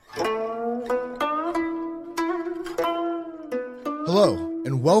Hello,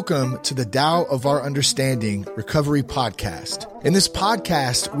 and welcome to the Tao of Our Understanding Recovery Podcast. In this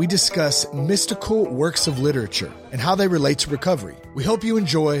podcast, we discuss mystical works of literature and how they relate to recovery. We hope you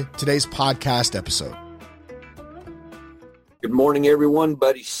enjoy today's podcast episode. Good morning, everyone.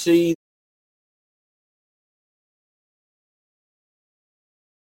 Buddy C.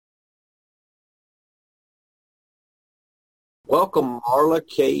 Welcome, Marla,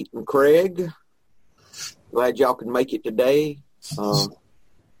 Kate, and Craig. Glad y'all can make it today.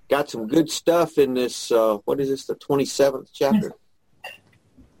 Got some good stuff in this, what is this, the 27th chapter?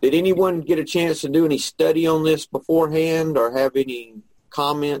 Did anyone get a chance to do any study on this beforehand or have any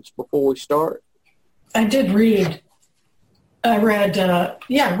comments before we start? I did read. I read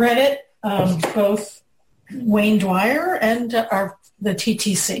it, both Wayne Dwyer and the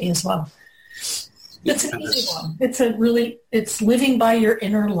TTC as well. It's an easy one. It's living by your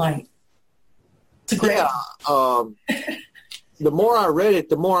inner light. It's a great one. The more I read it,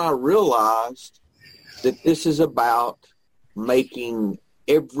 the more I realized that this is about making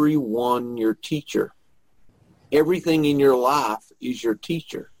everyone your teacher. Everything in your life is your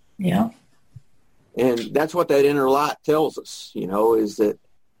teacher. Yeah. And that's what that inner light tells us, is that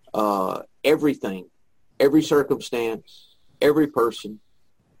everything, every circumstance, every person,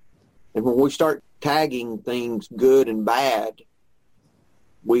 and when we start tagging things good and bad,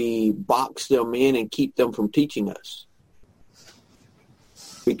 we box them in and keep them from teaching us.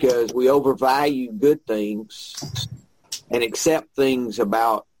 Because we overvalue good things and accept things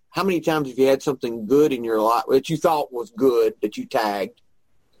about how many times have you had something good in your life that you thought was good that you tagged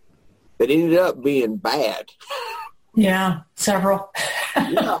that ended up being bad? Yeah, several.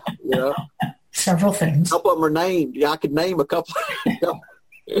 Yeah. Several things. A couple of them are named. Yeah, I could name a couple.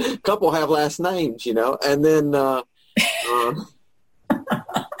 A couple have last names, and then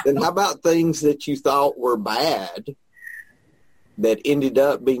then how about things that you thought were bad that ended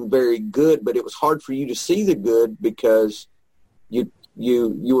up being very good, but it was hard for you to see the good because you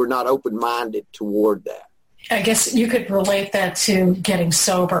were not open-minded toward that. I guess you could relate that to getting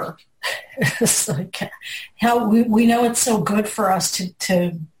sober. It's like how we know it's so good for us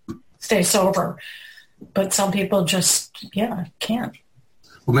to stay sober, but some people just, can't.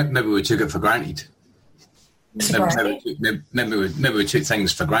 Well, maybe we took it for granted. Maybe we took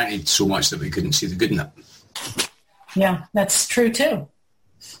things for granted so much that we couldn't see the good in it. Yeah, that's true too.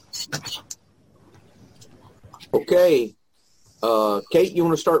 Okay. Kate, you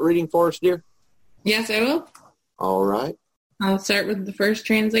want to start reading for us, dear? Yes, I will. All right. I'll start with the first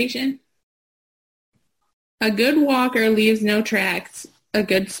translation. A good walker leaves no tracks. A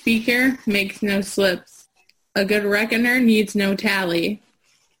good speaker makes no slips. A good reckoner needs no tally.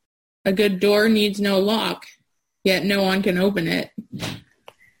 A good door needs no lock, yet no one can open it.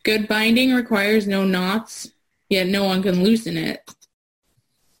 Good binding requires no knots, yet no one can loosen it.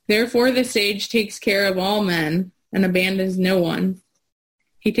 Therefore the sage takes care of all men and abandons no one.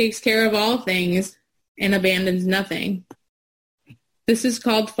 He takes care of all things and abandons nothing. This is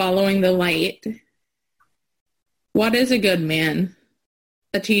called following the light. What is a good man?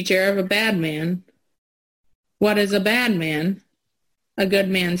 A teacher of a bad man. What is a bad man? A good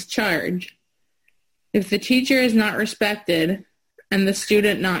man's charge. If the teacher is not respected and the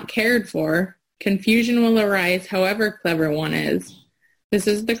student not cared for, confusion will arise however clever one is. This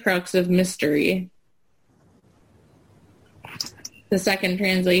is the crux of mystery. The second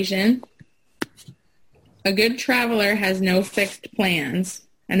translation. A good traveler has no fixed plans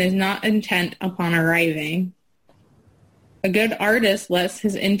and is not intent upon arriving. A good artist lets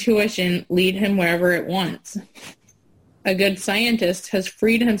his intuition lead him wherever it wants. A good scientist has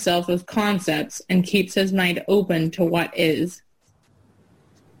freed himself of concepts and keeps his mind open to what is.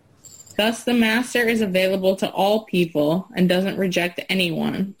 Thus, the master is available to all people and doesn't reject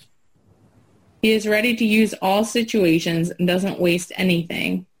anyone. He is ready to use all situations and doesn't waste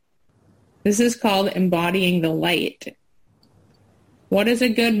anything. This is called embodying the light. What is a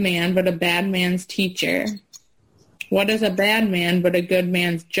good man but a bad man's teacher? What is a bad man but a good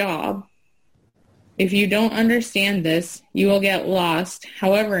man's job? If you don't understand this, you will get lost,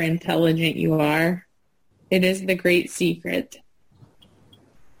 however intelligent you are. It is the great secret.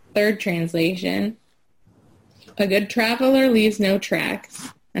 Third translation. A good traveler leaves no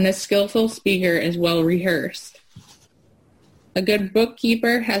tracks, and a skillful speaker is well rehearsed. A good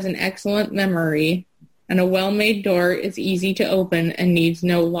bookkeeper has an excellent memory, and a well-made door is easy to open and needs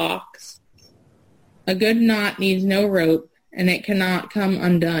no locks. A good knot needs no rope, and it cannot come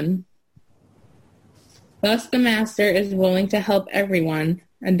undone. Thus the master is willing to help everyone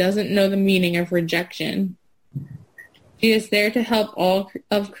and doesn't know the meaning of rejection. He is there to help all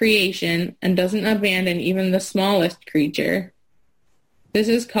of creation and doesn't abandon even the smallest creature. This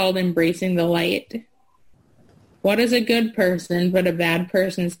is called embracing the light. What is a good person but a bad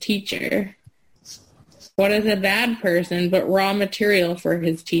person's teacher? What is a bad person but raw material for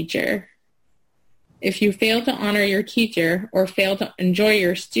his teacher? If you fail to honor your teacher or fail to enjoy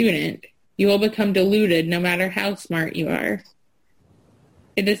your student, you will become deluded no matter how smart you are.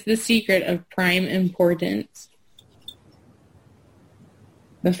 It is the secret of prime importance.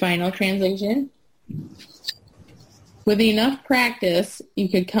 The final translation. With enough practice, you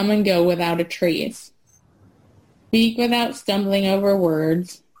could come and go without a trace. Speak without stumbling over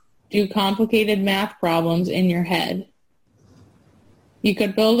words. Do complicated math problems in your head. You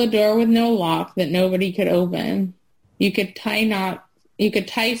could build a door with no lock that nobody could open. You could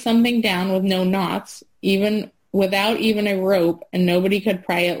tie something down with no knots, even without even a rope, and nobody could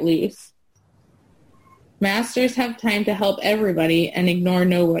pry it loose. Masters have time to help everybody and ignore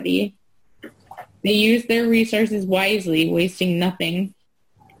nobody. They use their resources wisely, wasting nothing.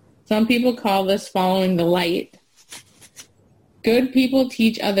 Some people call this following the light. Good people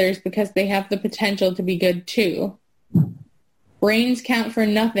teach others because they have the potential to be good too. Brains count for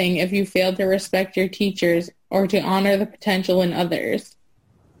nothing if you fail to respect your teachers or to honor the potential in others.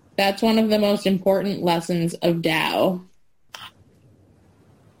 That's one of the most important lessons of Tao.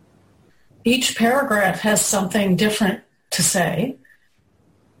 Each paragraph has something different to say.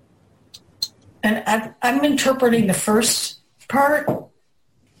 And I'm interpreting the first part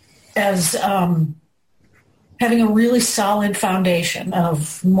as having a really solid foundation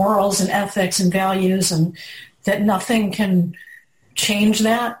of morals and ethics and values, and that nothing can change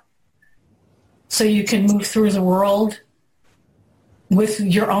that. So you can move through the world with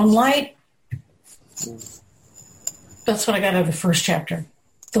your own light. That's what I got out of the first chapter.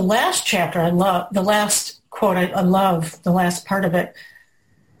 The last chapter, I love, the last quote, I love the last part of it.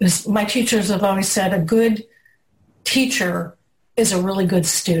 My teachers have always said a good teacher is a really good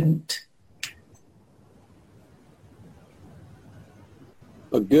student.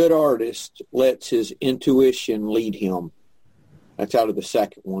 A good artist lets his intuition lead him. That's out of the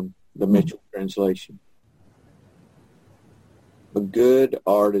second one, the Mitchell translation. A good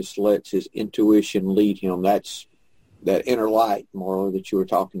artist lets his intuition lead him. That's that inner light, Marla, that you were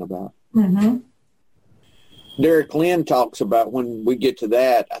talking about. Mm-hmm. Derek Lynn talks about, when we get to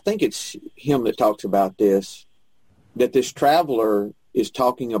that, I think it's him that talks about this, that this traveler is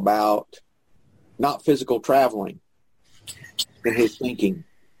talking about not physical traveling in his thinking.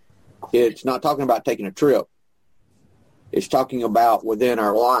 It's not talking about taking a trip. It's talking about within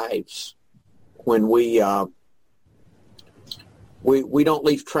our lives when we don't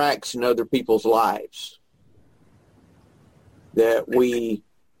leave tracks in other people's lives. That we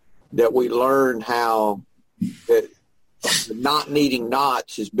learn how that not needing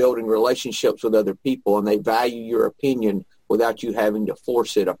knots is building relationships with other people, and they value your opinion without you having to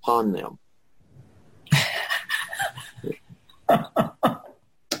force it upon them.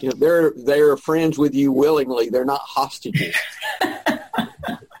 You know, they're friends with you willingly. They're not hostages.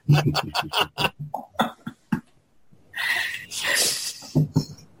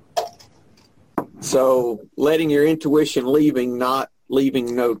 So letting your intuition not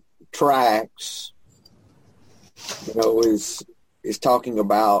leaving no tracks, is talking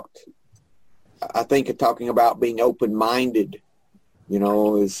about, I think, talking about being open-minded,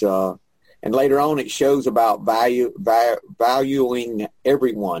 and later on it shows about valuing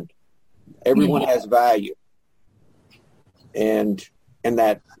everyone. Everyone has value. And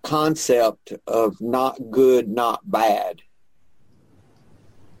that concept of not good, not bad.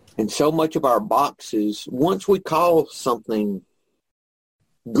 And so much of our boxes, once we call something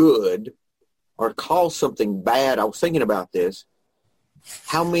good or call something bad, I was thinking about this,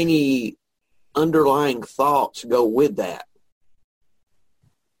 how many underlying thoughts go with that?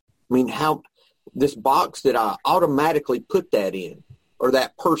 I mean, how this box that I automatically put that in, or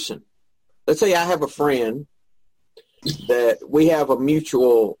that person. Let's say I have a friend that we have a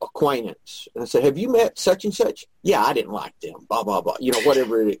mutual acquaintance. And I say, have you met such and such? Yeah, I didn't like them, blah, blah, blah,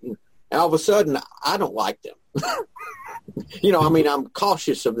 whatever it is. And all of a sudden, I don't like them. I'm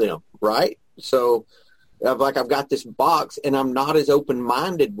cautious of them, right? So I've got this box, and I'm not as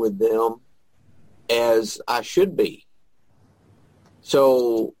open-minded with them as I should be.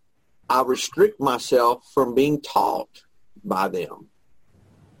 So I restrict myself from being taught by them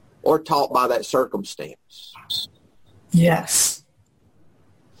or taught by that circumstance. Yes.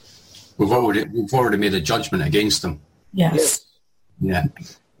 We've already made a judgment against them. Yes. Yeah.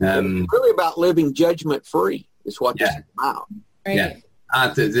 It's really about living judgment-free is what this is about. Right. Yeah.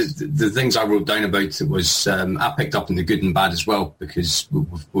 The things I wrote down about it was I picked up on the good and bad as well, because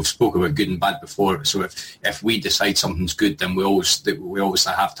we've spoke about good and bad before. So if we decide something's good, then we always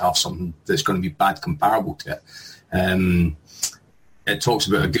have to have something that's going to be bad comparable to it. It talks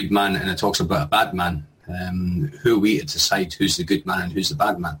about a good man and it talks about a bad man. Who are we to decide who's the good man and who's the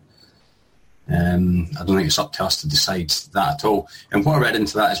bad man? I don't think it's up to us to decide that at all. And what I read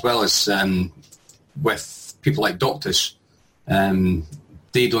into that as well is with people like doctors.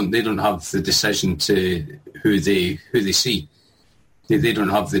 They don't have the decision to who they see. They don't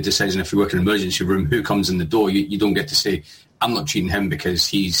have the decision if you work in an emergency room who comes in the door. You don't get to say, I'm not treating him because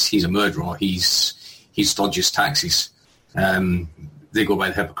he's a murderer or he's dodges taxes. They go by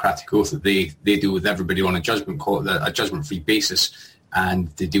the Hippocratic Oath that they deal with everybody on a judgment-free basis, and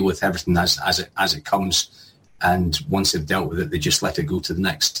they deal with everything as it comes. And once they've dealt with it, they just let it go to the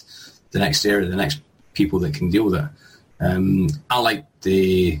next area, the next people that can deal with it. I like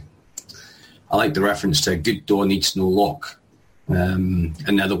the reference to a good door needs no lock, and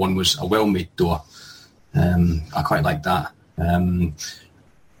the other one was a well-made door. I quite like that.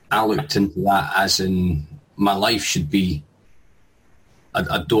 I looked into that as in my life should be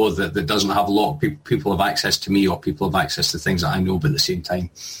a door that doesn't have a lock. People have access to me, or people have access to things that I know, but at the same time,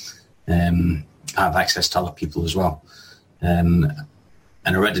 I have access to other people as well. And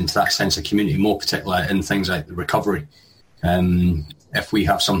I read into that sense of community more particularly in things like the recovery. If we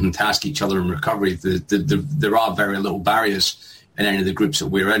have something to ask each other in recovery, there are very little barriers in any of the groups that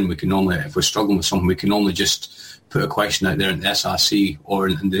we're in. We can normally, if we're struggling with something, we can only just put a question out there in the SRC or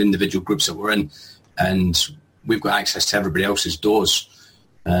in the individual groups that we're in, and we've got access to everybody else's doors.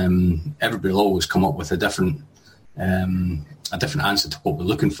 Everybody will always come up with a different answer to what we're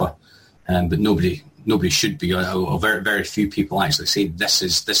looking for, but nobody should be, or very, very few people actually say this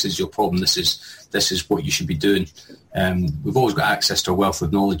is your problem. This is what you should be doing. We've always got access to a wealth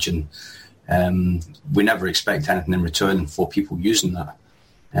of knowledge, and we never expect anything in return for people using that,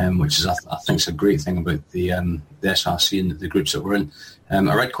 which is I think is a great thing about the SRC and the groups that we're in.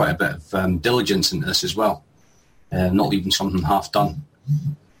 I read quite a bit of diligence into this as well, not leaving something half done,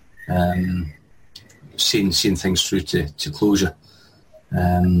 seeing things through to closure.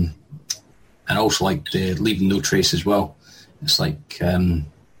 And also like the leaving no trace as well. It's like not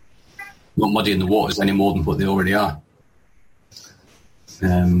muddying the waters any more than what they already are.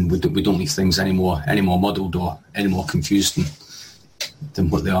 We don't leave things any more muddled or any more confused than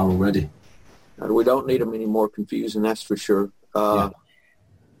what they are already. We don't need them any more confusing, that's for sure.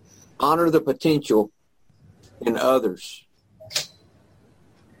 Honor the potential in others.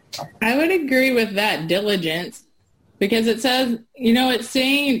 I would agree with that, diligence, because it says, it's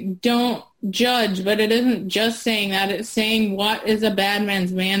saying don't judge, but it isn't just saying that. It's saying what is a bad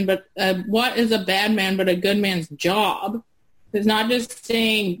man's man, but what is a bad man but a good man's job. It's not just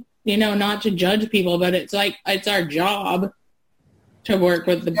saying, not to judge people, but it's like it's our job to work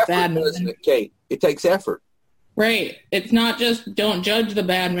with the bad man. Kate, it takes effort. Right. It's not just don't judge the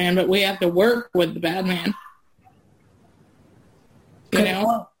bad man, but we have to work with the bad man.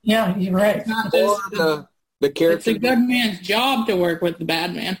 Yeah, you're right. It's not just the character. It's a good man's job to work with the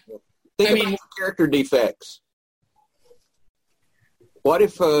bad man. Think about character defects. What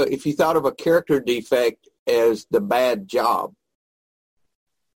if you thought of a character defect as the bad job?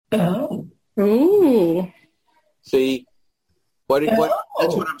 Oh. Ooh. See, that's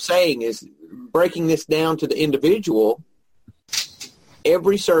what I'm saying is breaking this down to the individual.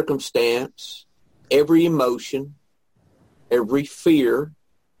 Every circumstance, every emotion, every fear,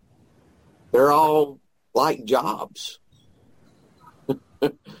 they're all like jobs.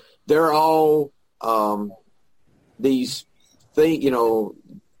 They're all these things,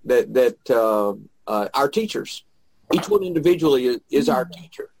 that our teachers. Each one individually is our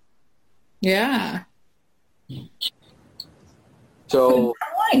teacher. Yeah. So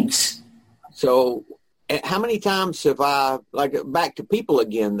how many times have I, like back to people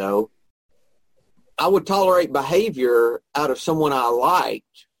again though, I would tolerate behavior out of someone I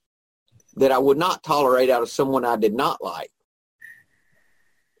liked that I would not tolerate out of someone I did not like.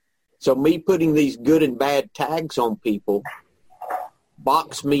 So me putting these good and bad tags on people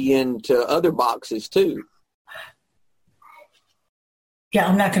box me into other boxes too. Yeah,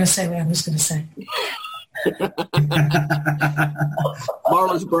 I'm not going to say what I was going to say.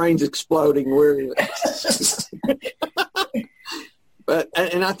 Marla's brain's exploding.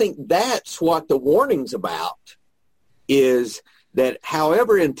 And I think that's what the warning's about, is that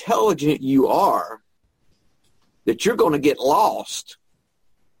however intelligent you are, that you're going to get lost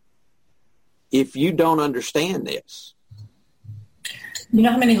if you don't understand this. You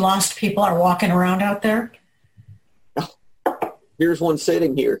know how many lost people are walking around out there? Here's one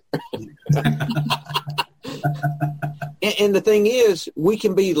sitting here. And the thing is, we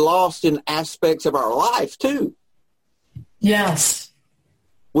can be lost in aspects of our life, too. Yes.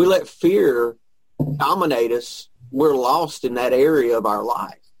 We let fear dominate us. We're lost in that area of our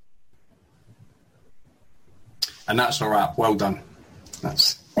life. And that's all right. Well done.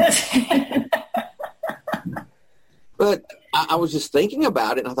 That's. But I was just thinking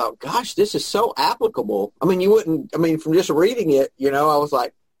about it, and I thought, gosh, this is so applicable. I mean, from just reading it, I was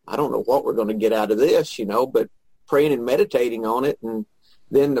like, I don't know what we're going to get out of this, but praying and meditating on it. And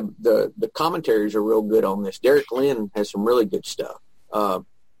then the commentaries are real good on this. Derek Lynn has some really good stuff. I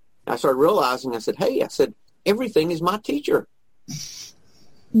started realizing, I said, everything is my teacher.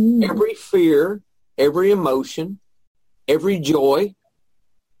 Every fear, every emotion, every joy,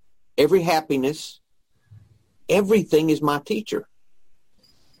 every happiness, everything is my teacher.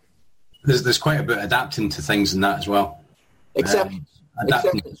 There's quite a bit of adapting to things in that as well. Acceptance,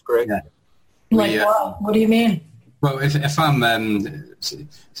 Greg. Yeah. Like what? What do you mean? Well, if I've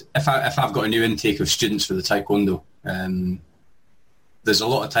got a new intake of students for the Taekwondo, there's a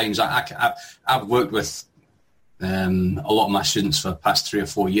lot of times I've worked with a lot of my students for the past 3 or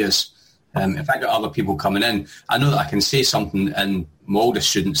 4 years. If I got other people coming in, I know that I can say something, and my older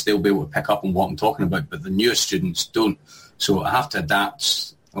students, they'll be able to pick up on what I'm talking about, but the newer students don't. So I have to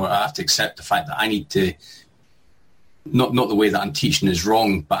adapt, or I have to accept the fact that I need to, not the way that I'm teaching is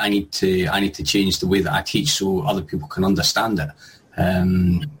wrong, but I need to change the way that I teach so other people can understand it.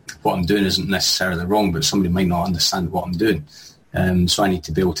 What I'm doing isn't necessarily wrong, but somebody might not understand what I'm doing. So I need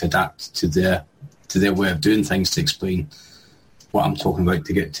to be able to adapt to their way of doing things to explain what I'm talking about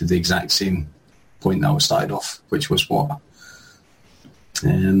to get to the exact same point that I started off, which was what?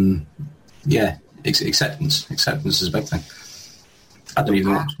 Acceptance. Acceptance is a big thing. I don't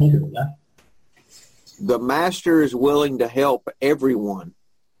even know what to talk about that. The master is willing to help everyone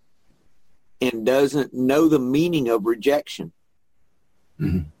and doesn't know the meaning of rejection.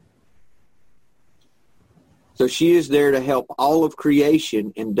 Mm-hmm. So she is there to help all of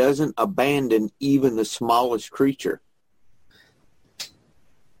creation and doesn't abandon even the smallest creature.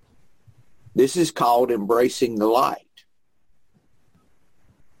 This is called embracing the light.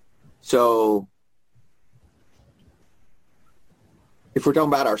 So if we're talking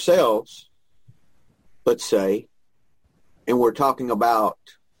about ourselves, let's say, and we're talking about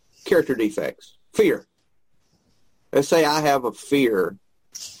character defects, fear. Let's say I have a fear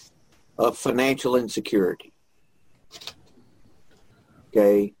of financial insecurity.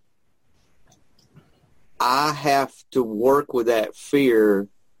 Okay. I have to work with that fear,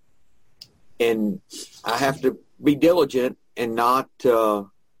 and I have to be diligent and not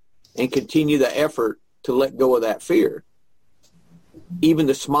and continue the effort to let go of that fear. Even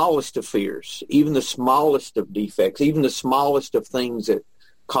the smallest of fears, even the smallest of defects, even the smallest of things that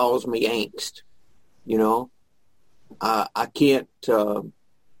cause me angst. I can't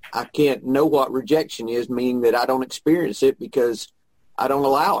know what rejection is, meaning that I don't experience it because I don't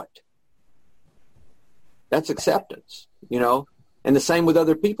allow it. That's acceptance, and the same with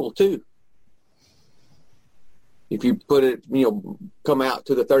other people too. If you put it, come out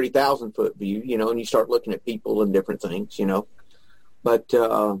to the 30,000 foot view, and you start looking at people and different things, But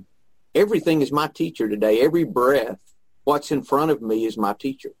everything is my teacher today. Every breath, what's in front of me is my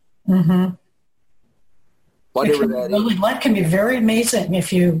teacher. Mm-hmm. Whatever that is. Life can be very amazing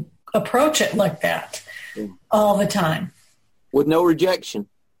if you approach it like that all the time. With no rejection.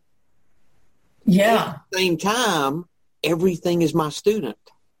 Yeah. At the same time, everything is my student.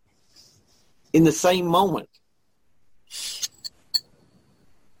 In the same moment.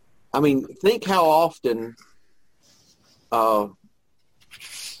 I mean, think how often 3 or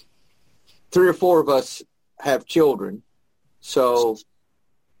 4 of us have children. So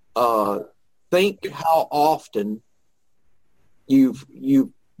think how often you've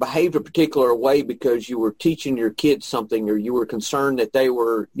behaved a particular way because you were teaching your kids something, or you were concerned that they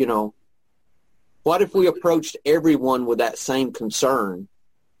were, What if we approached everyone with that same concern,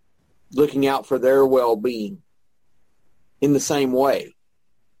 looking out for their well-being in the same way?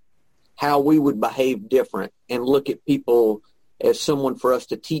 How we would behave different and look at people as someone for us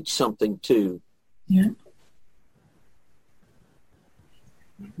to teach something to. Yeah.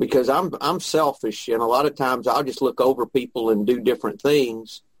 Because I'm selfish, and a lot of times I'll just look over people and do different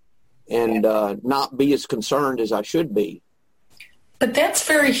things and not be as concerned as I should be. But that's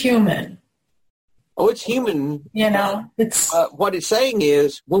very human. Oh, it's human. It's what it's saying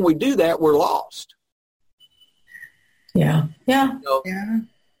is when we do that, we're lost. Yeah. Yeah.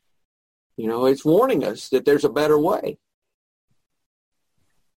 It's warning us that there's a better way.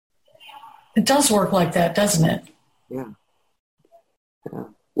 It does work like that, doesn't it? Yeah.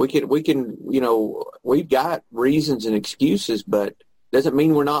 We can, we've got reasons and excuses, but doesn't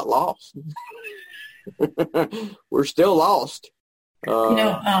mean we're not lost. We're still lost.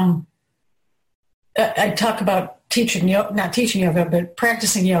 I talk about teaching yoga, not teaching yoga, but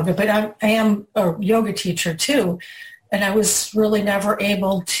practicing yoga, but I am a yoga teacher too. And I was really never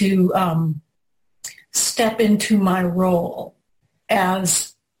able to step into my role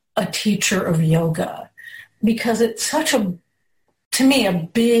as a teacher of yoga because it's such a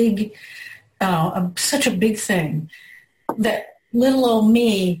big thing that little old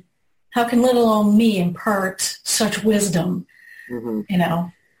me, how can little old me impart such wisdom? Mm-hmm.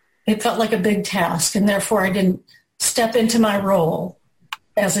 It felt like a big task, and therefore I didn't step into my role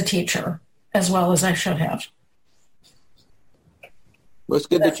as a teacher as well as I should have. Well, it's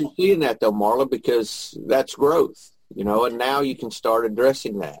good that you're seeing that, though, Marla, because that's growth, and now you can start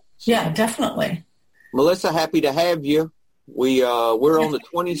addressing that. Yeah, definitely. Melissa, happy to have you. We're on the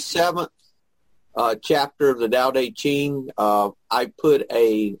 27th chapter of the Tao Te Ching. I put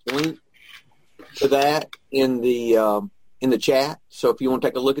a link to that in the chat. So if you want to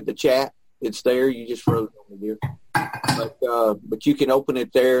take a look at the chat, it's there. You just froze over here. But you can open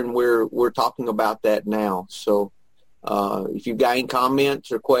it there, and we're talking about that now. So if you've got any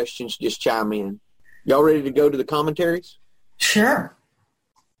comments or questions, just chime in. Y'all ready to go to the commentaries? Sure.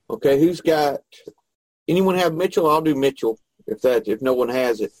 Okay, anyone have Mitchell? I'll do Mitchell if no one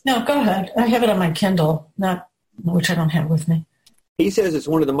has it. No, go ahead. I have it on my Kindle, which I don't have with me. He says it's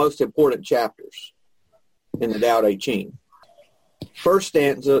one of the most important chapters in the Tao Te Ching. First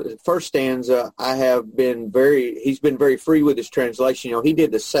stanza, he's been very free with his translation. He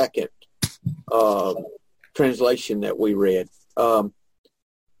did the second translation that we read.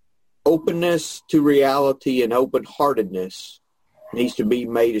 Openness to reality and open-heartedness needs to be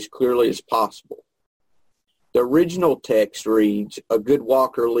made as clearly as possible. The original text reads, a good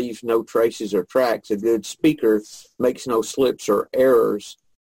walker leaves no traces or tracks. A good speaker makes no slips or errors.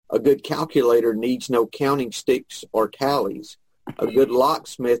 A good calculator needs no counting sticks or tallies. A good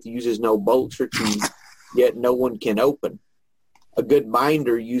locksmith uses no bolts or keys, yet no one can open. A good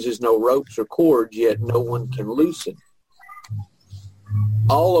binder uses no ropes or cords, yet no one can loosen.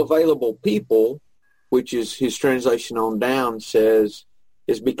 All available people, which is his translation on down, says,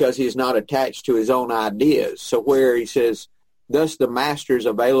 is because he is not attached to his own ideas. So where he says, thus the master is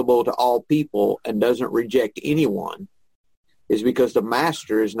available to all people and doesn't reject anyone, is because the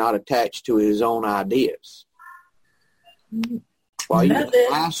master is not attached to his own ideas. While even the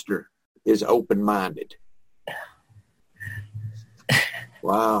master is open-minded.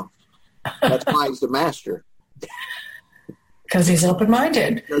 Wow. That's why he's the master. Because he's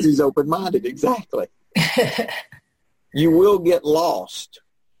open-minded. Because he's open-minded, exactly. You will get lost.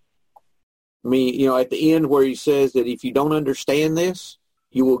 I mean, at the end where he says that if you don't understand this,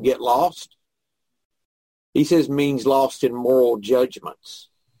 you will get lost. He says means lost in moral judgments.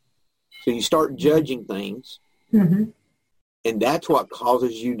 So you start judging things, and that's what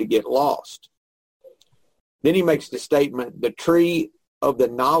causes you to get lost. Then he makes the statement, the tree of the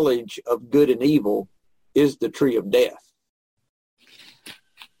knowledge of good and evil is the tree of death.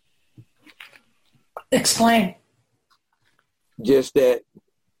 Explain. Just that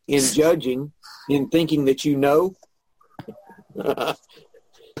in judging, in thinking that you know,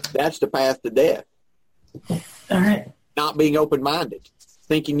 that's the path to death. All right. Not being open-minded,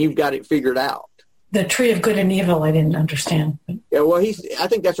 thinking you've got it figured out. The tree of good and evil, I didn't understand. Yeah, well, I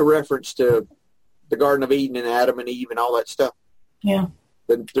think that's a reference to the Garden of Eden and Adam and Eve and all that stuff. Yeah.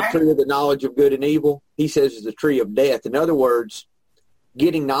 The tree of the knowledge of good and evil, he says, is the tree of death. In other words,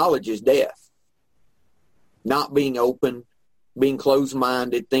 getting knowledge is death. Not being open, being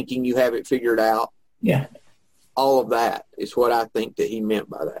closed-minded, thinking you have it figured out. Yeah. All of that is what I think that he meant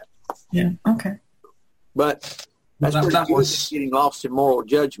by that. Yeah, okay. But that's that was getting lost in moral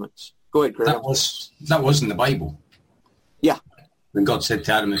judgments. Go ahead, Craig. That was in the Bible. Yeah. When God said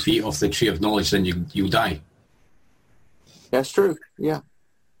to Adam, if you eat off the tree of knowledge, then you'll die. That's true, yeah.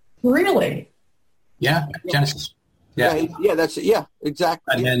 Really? Yeah, Genesis. Yeah,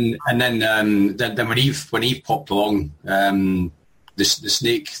 exactly. And then when Eve popped along, the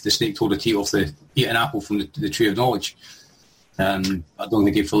snake told her to eat an apple from the tree of knowledge. I don't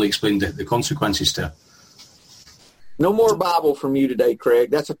think he fully explained the consequences to her. No more Bible from you today,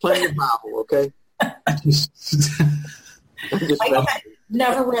 Craig. That's a plenty of Bible, okay? I've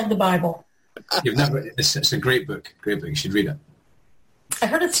never read the Bible. You've never? It's a great book. Great book. You should read it. I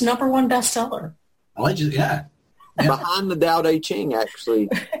heard it's #1 bestseller. Allegedly, yeah. Behind the Tao Te Ching, actually.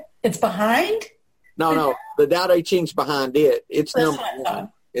 It's behind? No. The Tao Te Ching's behind it. It's That's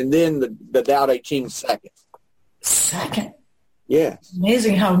 #1. And then the Tao Te Ching's second. Second? Yeah.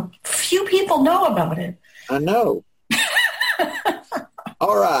 Amazing how few people know about it. I know.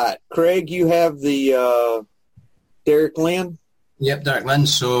 All right, Craig, you have the Derek Lynn. Yep, Derek Lynn.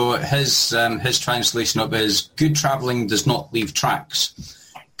 So his translation of it is, good travelling does not leave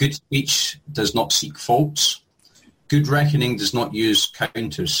tracks. Good speech does not seek faults. Good reckoning does not use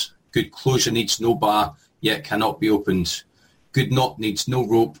counters. Good closure needs no bar, yet cannot be opened. Good knot needs no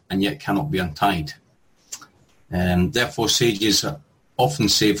rope, and yet cannot be untied. Therefore, sages often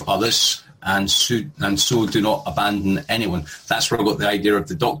save others, and so do not abandon anyone. That's where I got the idea of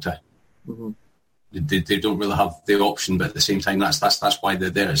the doctor. Mm-hmm. They don't really have the option, but at the same time, that's why they're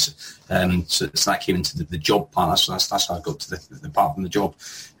there. So that came into the job part. That's how I got to the part from the job.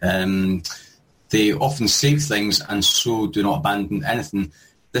 They often save things and so do not abandon anything.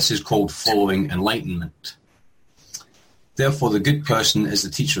 This is called following enlightenment. Therefore, the good person is the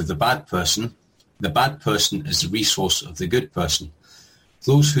teacher of the bad person. The bad person is the resource of the good person.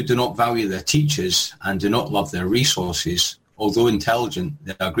 Those who do not value their teachers and do not love their resources, although intelligent,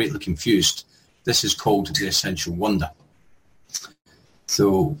 they are greatly confused. This is called the essential wonder.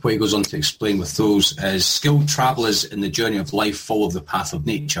 So what he goes on to explain with those is, skilled travellers in the journey of life follow the path of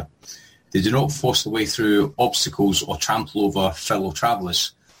nature. They do not force their way through obstacles or trample over fellow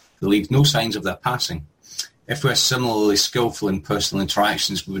travellers. They leave no signs of their passing. If we are similarly skillful in personal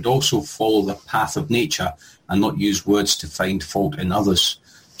interactions, we would also follow the path of nature and not use words to find fault in others.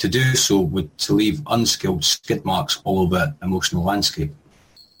 To do so would to leave unskilled skid marks all over emotional landscape.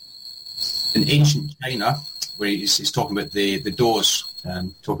 In ancient China, where he's talking about the doors,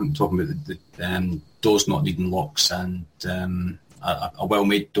 talking about the doors not needing locks and a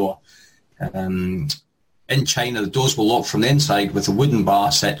well-made door. In China, the doors were locked from the inside with a wooden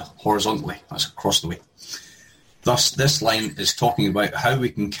bar set horizontally. That's across the way. Thus, this line is talking about how we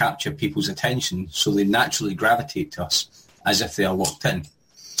can capture people's attention so they naturally gravitate to us as if they are locked in,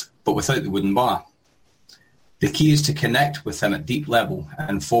 but without the wooden bar. The key is to connect with them at deep level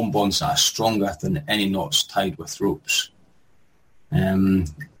and form bonds that are stronger than any knots tied with ropes.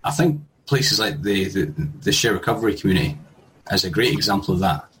 I think places like the share recovery community is a great example of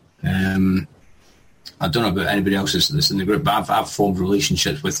that. I don't know about anybody else that's in the group, but I've formed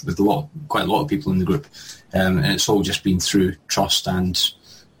relationships with quite a lot of people in the group, and it's all just been through trust and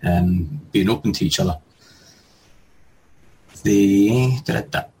being open to each other.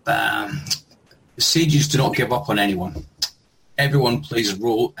 Sages do not give up on anyone. Everyone plays a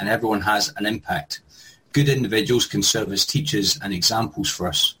role and everyone has an impact. Good individuals can serve as teachers and examples for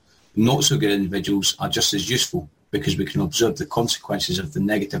us. Not so good individuals are just as useful because we can observe the consequences of the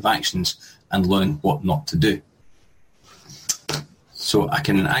negative actions and learn what not to do. So I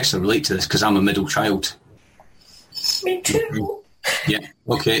can actually relate to this because I'm a middle child. Me too. Yeah,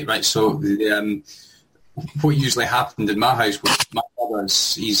 okay, right. So what usually happened in my house was my brother,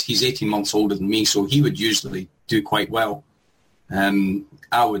 he's 18 months older than me, so he would usually do quite well.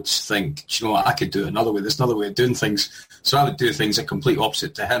 I would think, you know what, I could do it another way. There's another way of doing things. So I would do things a complete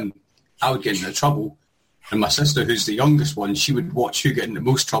opposite to him. I would get into trouble. And my sister, who's the youngest one, she would watch who get into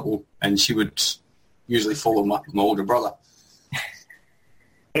most trouble, and she would usually follow my older brother.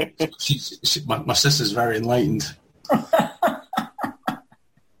 My sister's very enlightened.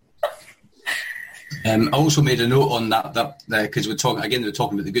 I also made a note on that because we're talking about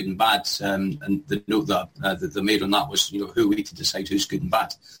the good and bad, and the note that they made on that was, you know, who are we to decide who's good and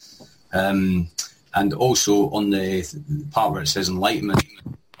bad, and also on the part where it says enlightenment,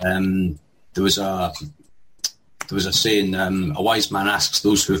 there was a saying, a wise man asks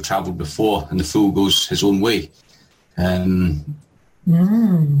those who have travelled before, and the fool goes his own way,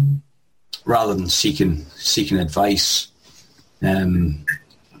 rather than seeking advice from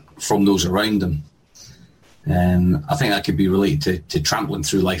those around them. I think that could be related to trampling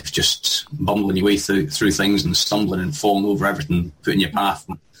through life, just bumbling your way through things and stumbling and falling over everything put in your path,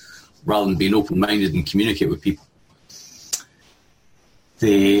 rather than being open-minded and communicate with people.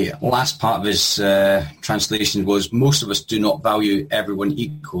 The last part of his translation was, most of us do not value everyone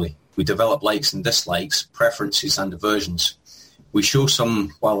equally. We develop likes and dislikes, preferences and aversions. We shower some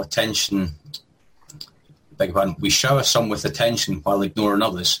with attention while ignoring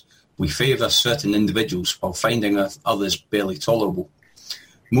others. We favour certain individuals while finding others barely tolerable.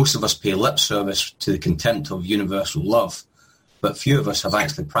 Most of us pay lip service to the contempt of universal love, but few of us have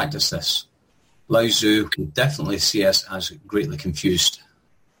actually practiced this. Lao Tzu would definitely see us as greatly confused.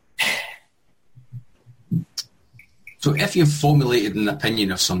 So if you've formulated an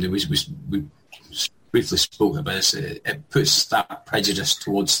opinion of somebody, we briefly spoke about this, it puts that prejudice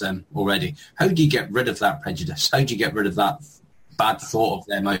towards them already. How do you get rid of that prejudice? How do you get rid of that bad thought of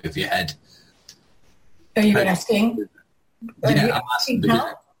them out of your head? Are you asking? Yeah, I'm asking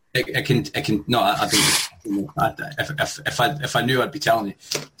because I can. No, I think if I knew, I'd be telling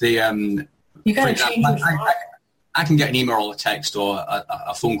you. You got to change your thought. I can get an email or a text or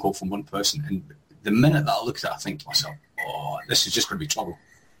a phone call from one person, and the minute that I look at it, I think to myself, "Oh, this is just going to be trouble.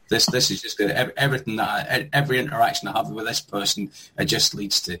 This is just going to, everything that every interaction I have with this person, it just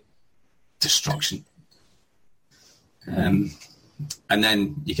leads to destruction." And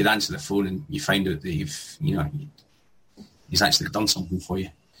then you could answer the phone, and you find out that he's actually done something for you.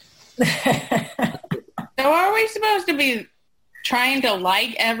 So are we supposed to be trying to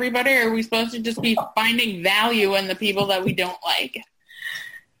like everybody, or are we supposed to just be finding value in the people that we don't like?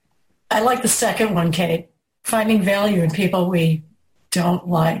 I like the second one, Kate. Finding value in people we don't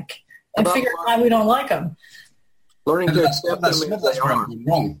like. And figure out why we don't like them. Learning to accept them as they where are. I'm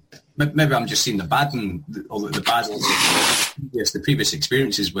wrong. Maybe I'm just seeing the bad and the previous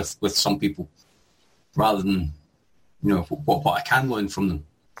experiences with some people, rather than what I can learn from them.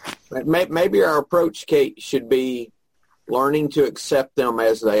 Maybe our approach, Kate, should be learning to accept them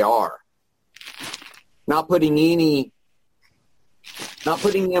as they are, not putting them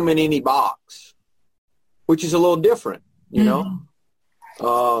in any box, which is a little different,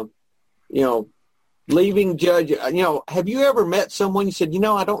 leaving judge. Have you ever met someone you said,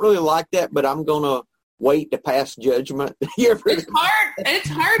 I don't really like that, but I'm going to wait to pass judgment? It's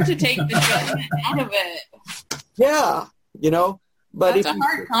hard to take the judgment out of it. Yeah, but that's a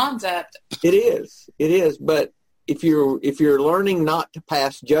hard concept. It is. But if you're learning not to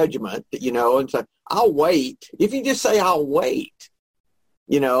pass judgment, and say, I'll wait. If you just say, I'll wait,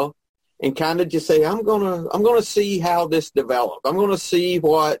 and kind of just say, I'm gonna see how this develops. I'm gonna see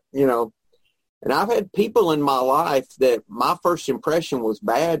what, and I've had people in my life that my first impression was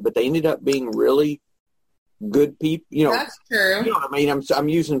bad, but they ended up being really good people. That's true. You know what I mean? I'm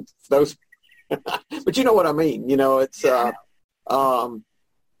using those, but you know what I mean. It's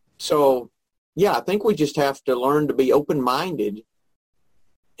so yeah. I think we just have to learn to be open-minded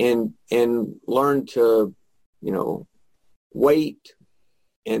and learn to wait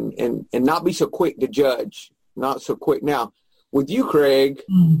and not be so quick to judge. Not so quick now. With you, Craig,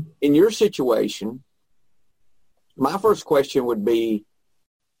 in your situation, my first question would be,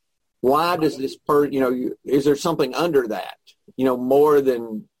 why does this is there something under that, more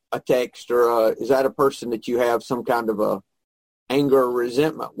than a text, or is that a person that you have some kind of a anger or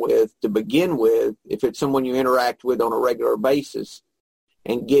resentment with to begin with, if it's someone you interact with on a regular basis,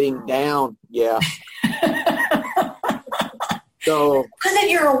 and getting down, yeah. So, and then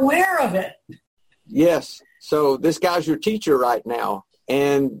you're aware of it. Yes. So this guy's your teacher right now.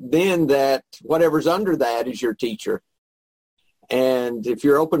 And then that whatever's under that is your teacher. And if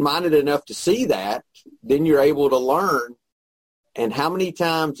you're open-minded enough to see that, then you're able to learn. And how many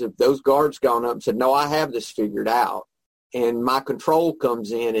times have those guards gone up and said, no, I have this figured out. And my control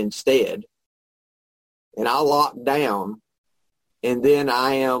comes in instead. And I lock down. And then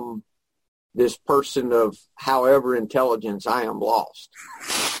I am this person of however intelligence, I am lost.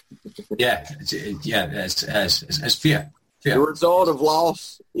 Yeah, it's fear. The result of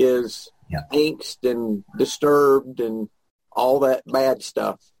loss is angst and disturbed and all that bad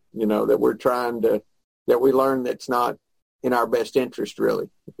stuff, that we learn that's not in our best interest, really,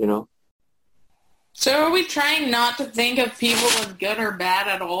 So are we trying not to think of people as good or bad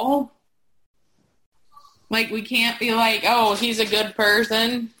at all? Like, we can't be like, oh, he's a good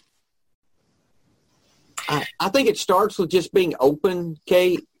person. I think it starts with just being open,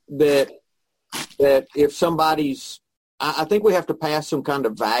 Kate, that if somebody's, I think we have to pass some kind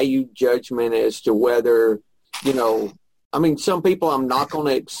of value judgment as to whether, some people I'm not going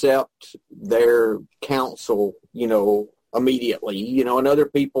to accept their counsel, immediately, and other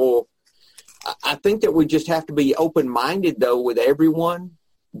people, I think that we just have to be open-minded, though, with everyone,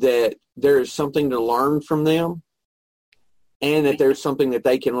 that there is something to learn from them and that there's something that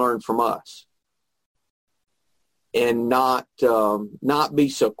they can learn from us. And not be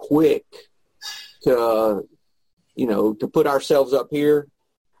so quick to put ourselves up here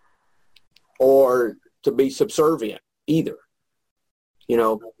or to be subservient either.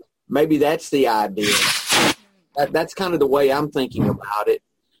 Maybe that's the idea. That's kind of the way I'm thinking about it,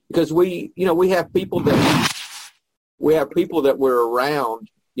 because we have people that we're around,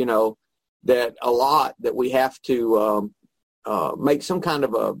 that a lot that we have to make some kind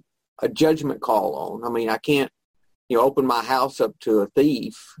of a judgment call on. I mean, I can't, open my house up to a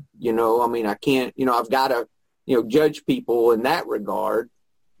thief, I can't, I've got to, judge people in that regard,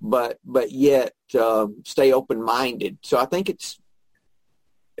 but yet stay open-minded. So I think it's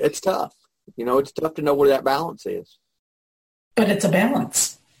tough. It's tough to know where that balance is. But it's a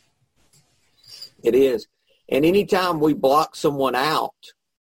balance. It is. And anytime we block someone out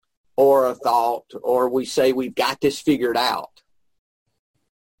or a thought, or we say we've got this figured out,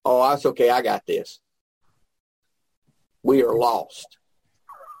 oh, that's okay, I got this, we are lost.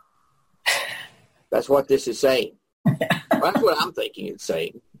 That's what this is saying. That's what I'm thinking it's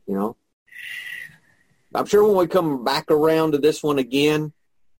saying, you know. I'm sure when we come back around to this one again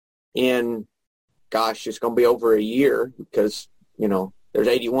in, gosh, it's going to be over a year because, you know, there's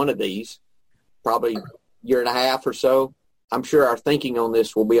 81 of these, probably a year and a half or so. I'm sure our thinking on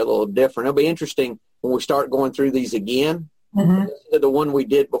this will be a little different. It'll be interesting when we start going through these again, to the one we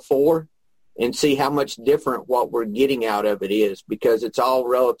did before, and see how much different what we're getting out of it is, because it's all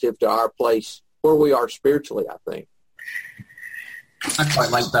relative to our place where we are spiritually, I think. I quite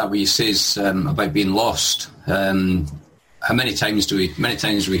like that where he says about being lost. How many times do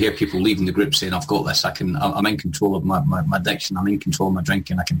we hear people leaving the group saying, "I've got this. I'm in control of my addiction. I'm in control of my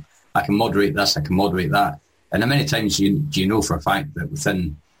drinking. I can moderate this. I can moderate that." And how many times do you know for a fact that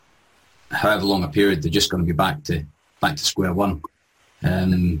within however long a period they're just going to be back to square one,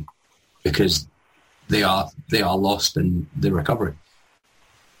 because they are lost in the recovery.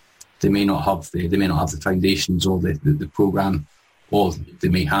 They may not have the foundations or the program, or they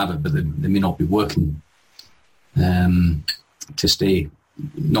may have it, but they may not be working to stay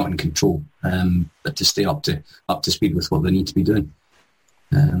not in control, but to stay up to speed with what they need to be doing.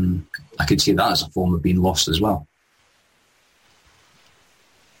 I could see that as a form of being lost as well.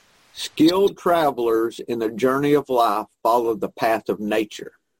 Skilled travelers in the journey of life follow the path of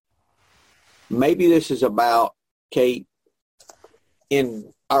nature. Maybe this is about, Kate,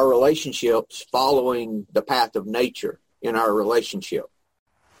 in our relationships, following the path of nature in our relationship.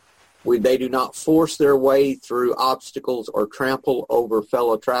 They do not force their way through obstacles or trample over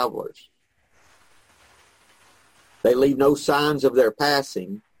fellow travelers. They leave no signs of their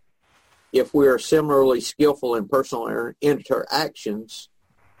passing. If we are similarly skillful in personal interactions,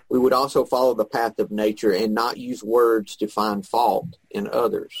 we would also follow the path of nature and not use words to find fault in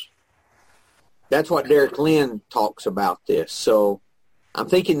others. That's what Derek Lynn talks about this. So I'm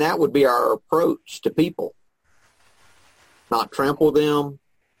thinking that would be our approach to people. Not trample them,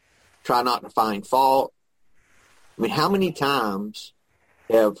 try not to find fault. I mean, how many times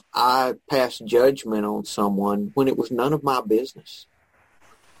have I passed judgment on someone when it was none of my business?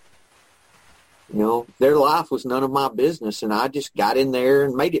 You know, their life was none of my business, and I just got in there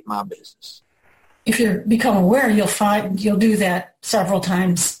and made it my business. If you become aware, you'll do that several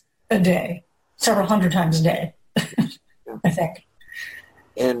times a day, several hundred times a day, I think.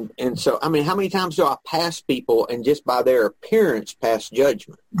 And so, I mean, how many times do I pass people and just by their appearance pass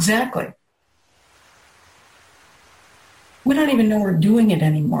judgment? Exactly. We don't even know we're doing it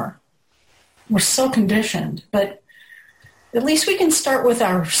anymore. We're so conditioned, but at least we can start with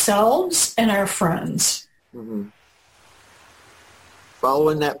ourselves and our friends. Mm-hmm.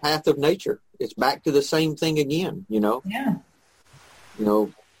 Following that path of nature. It's back to the same thing again, you know? Yeah. You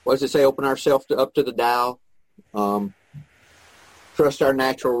know, what does it say? Open ourselves up to the Tao. Trust our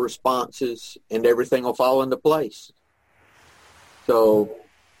natural responses, and everything will fall into place. So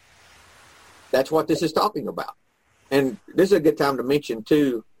that's what this is talking about. And this is a good time to mention,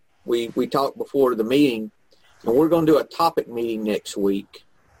 too, we talked before the meeting, and we're going to do a topic meeting next week.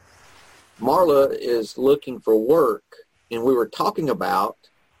 Marla is looking for work, and we were talking about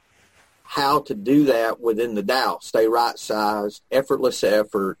how to do that within the Tao. Stay right-sized, effortless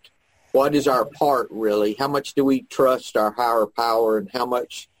effort. What is our part, really? How much do we trust our higher power, and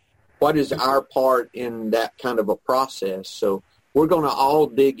what is our part in that kind of a process? So we're going to all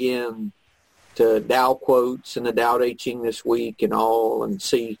dig in to Tao quotes and the Tao Te Ching this week and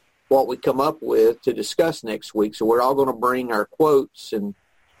see what we come up with to discuss next week. So we're all going to bring our quotes and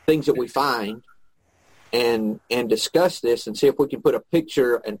things that we find and discuss this and see if we can put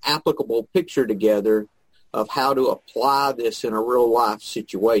an applicable picture together of how to apply this in a real life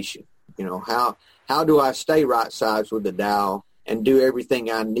situation. You know, how do I stay right-sized with the Tao and do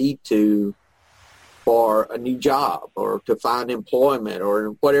everything I need to for a new job or to find employment or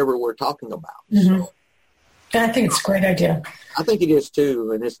whatever we're talking about. Mm-hmm. I think it's a great idea. I think it is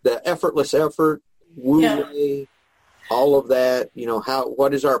too. And it's the effortless effort, wu-wei, all of that, you know,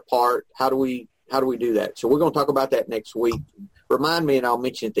 what is our part? How do we do that? So we're going to talk about that next week. Remind me and I'll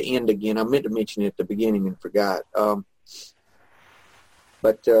mention at the end again. I meant to mention it at the beginning and forgot.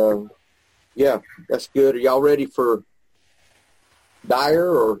 Yeah, that's good. Are y'all ready for Dyer,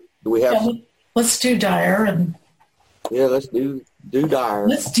 or do we have? Yeah, let's do Dyer. Yeah, let's do Dyer.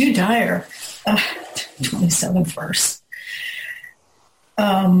 Let's do Dyer. 27 verse.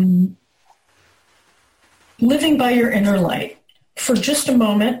 Living by your inner light, For just a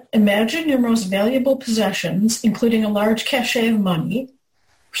moment, imagine your most valuable possessions, including a large cachet of money,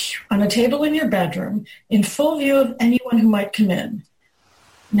 on a table in your bedroom, in full view of anyone who might come in.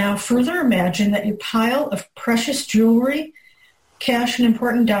 Now further imagine that your pile of precious jewelry, cash, and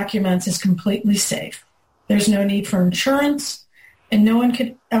important documents is completely safe. There's no need for insurance, and no one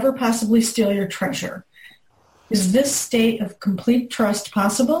could ever possibly steal your treasure. Is this state of complete trust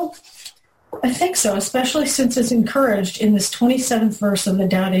possible? I think so, especially since it's encouraged in this 27th verse of the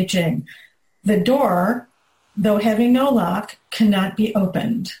Tao Te Ching. The door, though having no lock, cannot be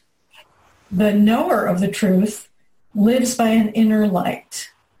opened. The knower of the truth lives by an inner light.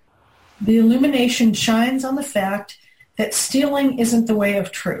 The illumination shines on the fact that stealing isn't the way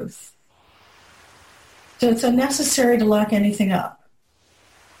of truth. So it's unnecessary to lock anything up.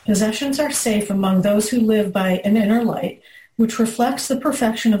 Possessions are safe among those who live by an inner light, which reflects the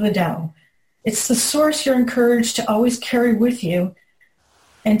perfection of the Tao. It's the source you're encouraged to always carry with you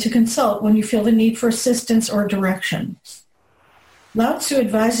and to consult when you feel the need for assistance or direction. Lao Tzu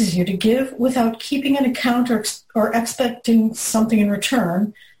advises you to give without keeping an account or expecting something in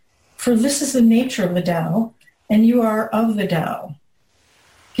return, for this is the nature of the Tao, and you are of the Tao.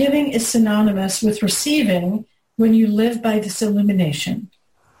 Giving is synonymous with receiving when you live by this illumination.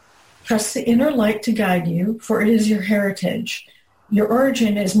 Trust the inner light to guide you, for it is your heritage. Your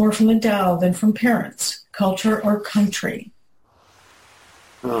origin is more from the Tao than from parents, culture, or country.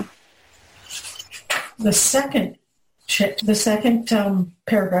 Huh. The second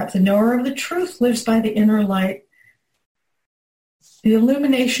paragraph, the knower of the truth lives by the inner light. The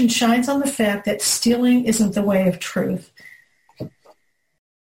illumination shines on the fact that stealing isn't the way of truth.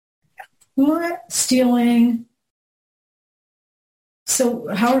 What? Stealing?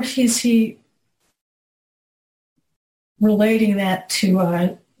 So how is he relating that to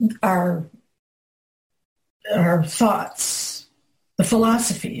our thoughts, the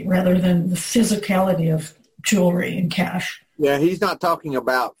philosophy, rather than the physicality of jewelry and cash? Yeah, he's not talking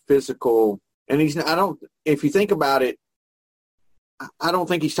about physical, and if you think about it, I don't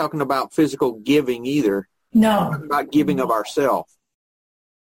think he's talking about physical giving either. No. He's talking about giving of ourselves.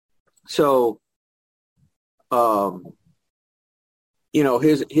 So,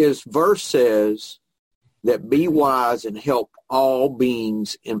 his verse says that be wise and help all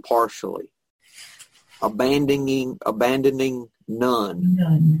beings impartially, abandoning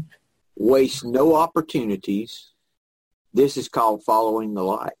none. Waste no opportunities. This is called following the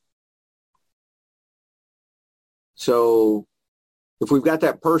light. So if we've got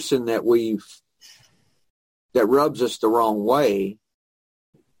that person that rubs us the wrong way,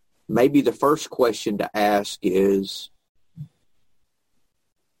 maybe the first question to ask is,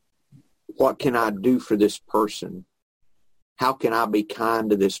 what can I do for this person? How can I be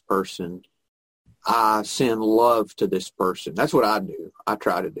kind to this person? I send love to this person. That's what I do. I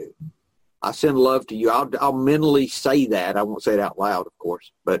try to do. I send love to you. I'll mentally say that. I won't say it out loud, of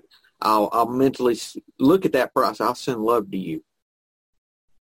course, but I'll mentally look at that person. I'll send love to you.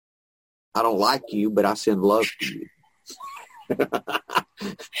 I don't like you, but I send love to you.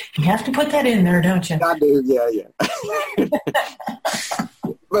 You have to put that in there, don't you? I do, yeah.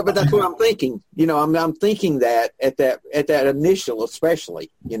 But that's what I'm thinking. I'm thinking that at that initial,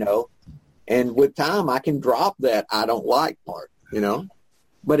 especially, and with time I can drop that I don't like part,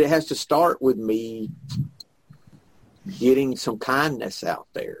 but it has to start with me getting some kindness out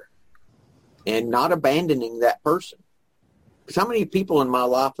there and not abandoning that person. Because how many people in my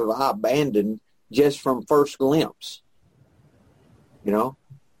life have I abandoned just from first glimpse?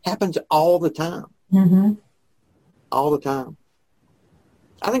 Happens all the time. Mm-hmm. All the time.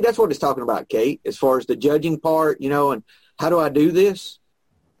 I think that's what it's talking about, Kate, as far as the judging part, and how do I do this?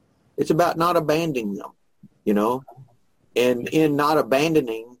 It's about not abandoning them, and in not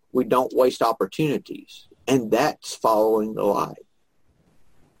abandoning, we don't waste opportunities. And that's following the light.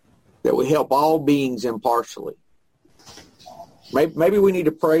 That we help all beings impartially. Maybe we need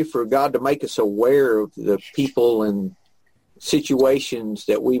to pray for God to make us aware of the people and situations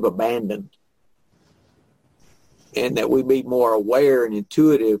that we've abandoned, and that we be more aware and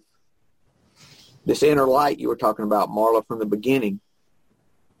intuitive. This inner light you were talking about, Marla, from the beginning,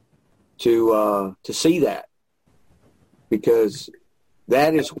 to see that, because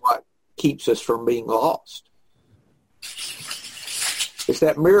that is what keeps us from being lost. It's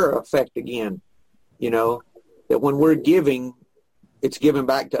that mirror effect again, that when we're giving, it's given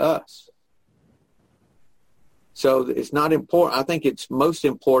back to us. So it's not important. I think it's most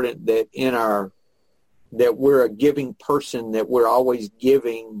important that that we're a giving person, that we're always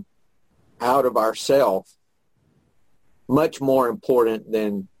giving out of ourselves. Much more important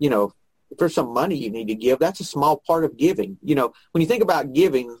than, if there's some money you need to give, that's a small part of giving. You know, when you think about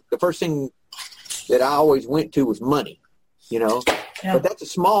giving, the first thing that I always went to was money, you know. Yeah. But that's a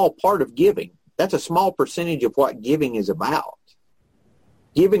small part of giving. That's a small percentage of what giving is about.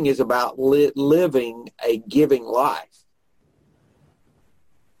 Giving is about living a giving life.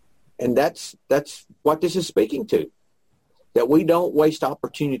 And that's what this is speaking to, that we don't waste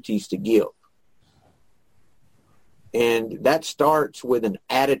opportunities to give. And that starts with an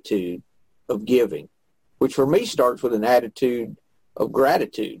attitude of giving, which for me starts with an attitude of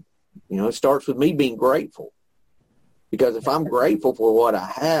gratitude. You know, it starts with me being grateful. Because if I'm grateful for what I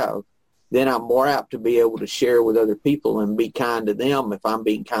have, then I'm more apt to be able to share with other people and be kind to them if I'm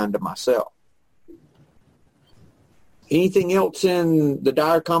being kind to myself. Anything else in the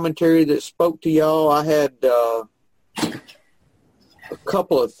Dyer commentary that spoke to y'all? I had a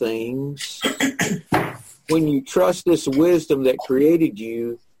couple of things. When you trust this wisdom that created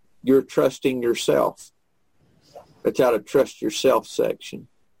you, you're trusting yourself. That's out of Trust Yourself section.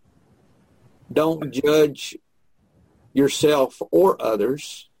 Don't judge yourself or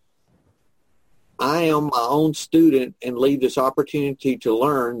others. I am my own student and leave this opportunity to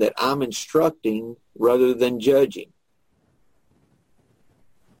learn that I'm instructing rather than judging.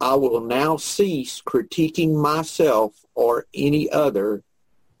 I will now cease critiquing myself or any other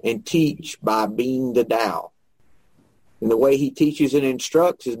and teach by being the Tao. And the way he teaches and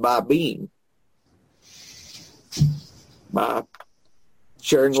instructs is by being. By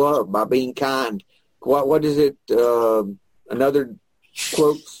sharing love, by being kind. What is it? Another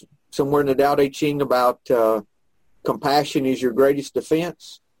quote somewhere in the Tao Te Ching about compassion is your greatest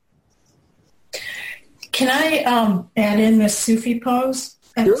defense. Can I add in the Sufi pose?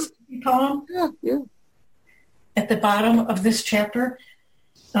 Sure. Sufi poem? Yeah. At the bottom of this chapter,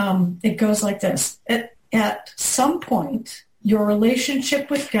 it goes like this. At some point, your relationship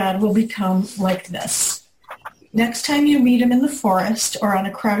with God will become like this. Next time you meet him in the forest or on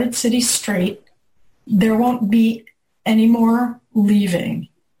a crowded city street, there won't be any more leaving.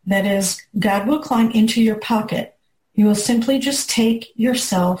 That is, God will climb into your pocket. You will simply just take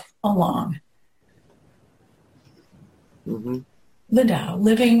yourself along. Mm-hmm. The Tao,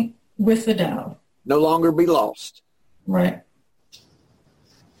 living with the Tao. No longer be lost. Right.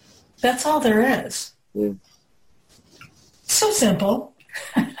 That's all there is. Yeah. So simple.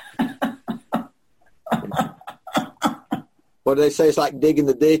 What do they say? It's like digging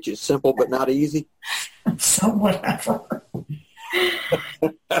the ditch. It's simple but not easy. So whatever.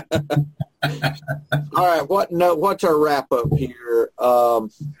 All right. What's our wrap up here?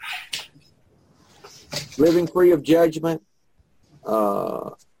 Living free of judgment.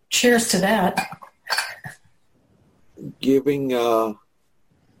 Cheers to that. Giving a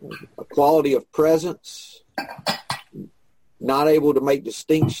quality of presence. Not able to make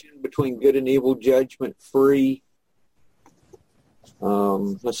distinction between good and evil. Judgment free.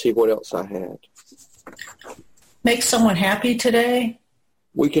 Let's see what else I had. Make someone happy today.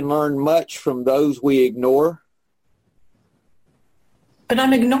 We can learn much from those we ignore. But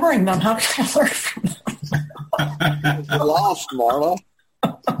I'm ignoring them. How can I learn from them? You're lost, Marla.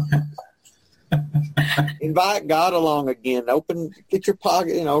 Invite God along again. Get your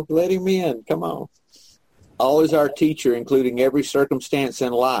pocket, let him in. Come on. All is our teacher, including every circumstance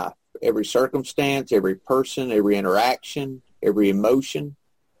in life. Every circumstance, every person, every interaction, every emotion,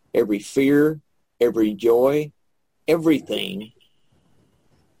 every fear, every joy, everything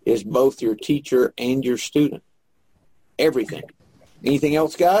is both your teacher and your student. Everything. Anything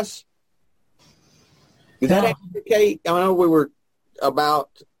else, guys? Did that indicate? I know we were about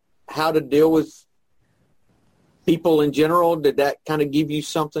how to deal with people in general. Did that kind of give you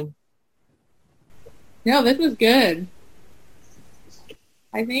something? No, this was good.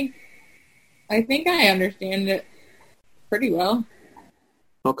 I think I understand it pretty well.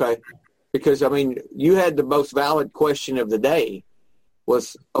 Okay. Because, you had the most valid question of the day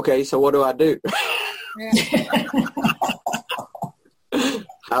was, okay, so what do I do? Yeah.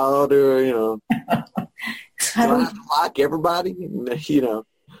 How do, do I have to like everybody?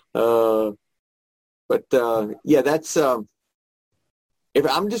 That's, if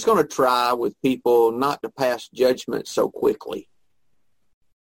I'm just going to try with people not to pass judgment so quickly.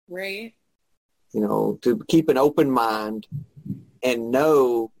 Right. To keep an open mind and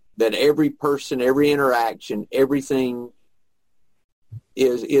know that every person, every interaction, everything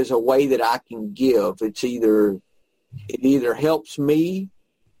is a way that I can give. It either helps me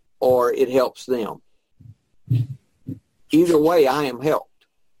or it helps them. Either way, I am helped.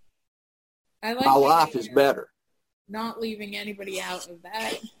 I like my life is better. Not leaving anybody out of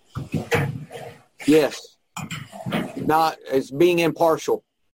that. Yes. Not as being impartial.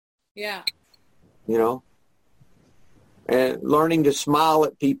 Yeah. You know, and learning to smile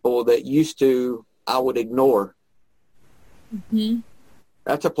at people that used to I would ignore. Mm-hmm.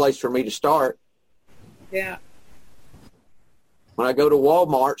 That's a place for me to start. Yeah. When I go to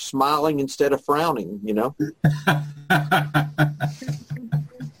Walmart, smiling instead of frowning, you know.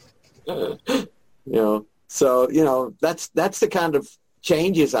 So, that's the kind of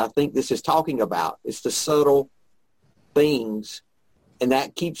changes I think this is talking about. It's the subtle things, and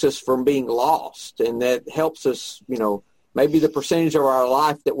that keeps us from being lost, and that helps us, maybe the percentage of our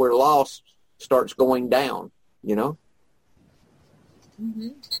life that we're lost starts going down, Mm-hmm.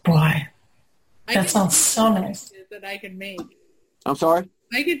 Boy, that sounds so nice. That I could make. I'm sorry?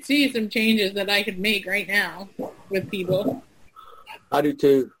 I could see some changes that I could make right now with people. I do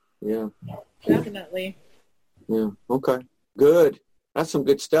too. Yeah. Definitely. Yeah. Okay. Good. That's some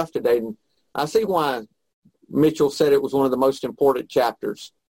good stuff today. And I see why Mitchell said it was one of the most important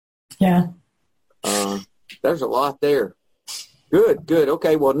chapters. Yeah. There's a lot there. Good.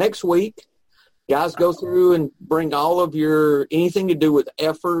 Okay. Well, next week, guys, go through and bring all of your anything to do with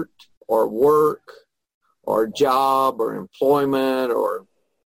effort or work or job or employment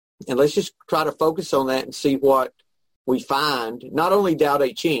and let's just try to focus on that and see what we find. Not only Tao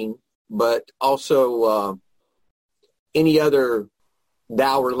Te Ching, but also any other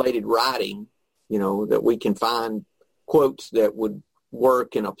Tao-related writing, that we can find quotes that would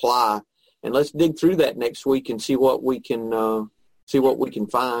work and apply. And let's dig through that next week and see what we can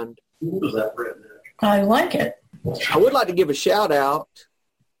find. I like it. I would like to give a shout out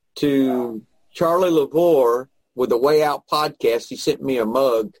to Charlie Lavore with the Way Out podcast. He sent me a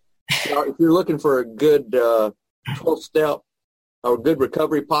mug. If you're looking for a good 12-step or good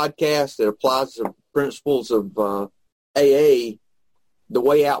recovery podcast that applies the principles of AA, the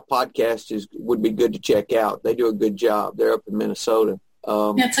Way Out podcast would be good to check out. They do a good job. They're up in Minnesota.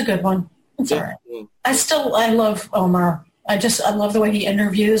 That's a good one. It's all right. I love Omar. I love the way he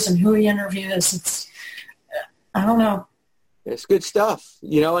interviews and who he interviews. I don't know. It's good stuff,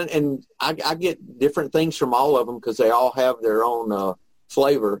 and I get different things from all of them because they all have their own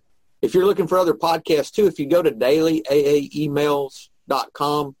flavor. If you're looking for other podcasts too, if you go to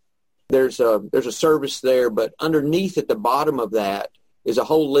dailyaaemails.com, there's a service there, but underneath at the bottom of that is a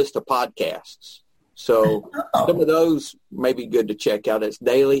whole list of podcasts. So some of those may be good to check out. It's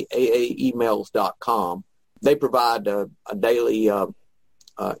dailyaaemails.com. They provide a daily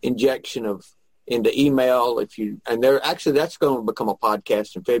injection into email and that's going to become a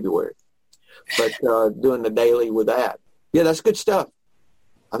podcast in February, but doing the daily with that. Yeah, that's good stuff.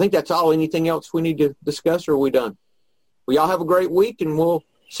 I think that's all. Anything else we need to discuss, or are we done? Well, y'all have a great week, and we'll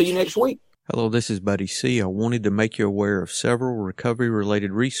see you next week. Hello, this is Buddy C. I wanted to make you aware of several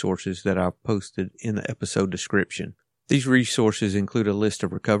recovery-related resources that I've posted in the episode description. These resources include a list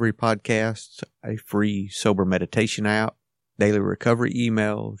of recovery podcasts, a free sober meditation app, daily recovery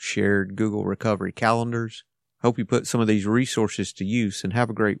email, shared Google recovery calendars. Hope you put some of these resources to use and have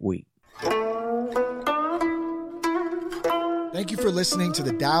a great week. Thank you for listening to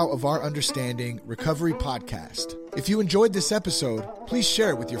the Tao of Our Understanding Recovery Podcast. If you enjoyed this episode, please share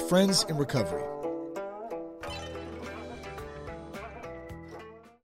it with your friends in recovery.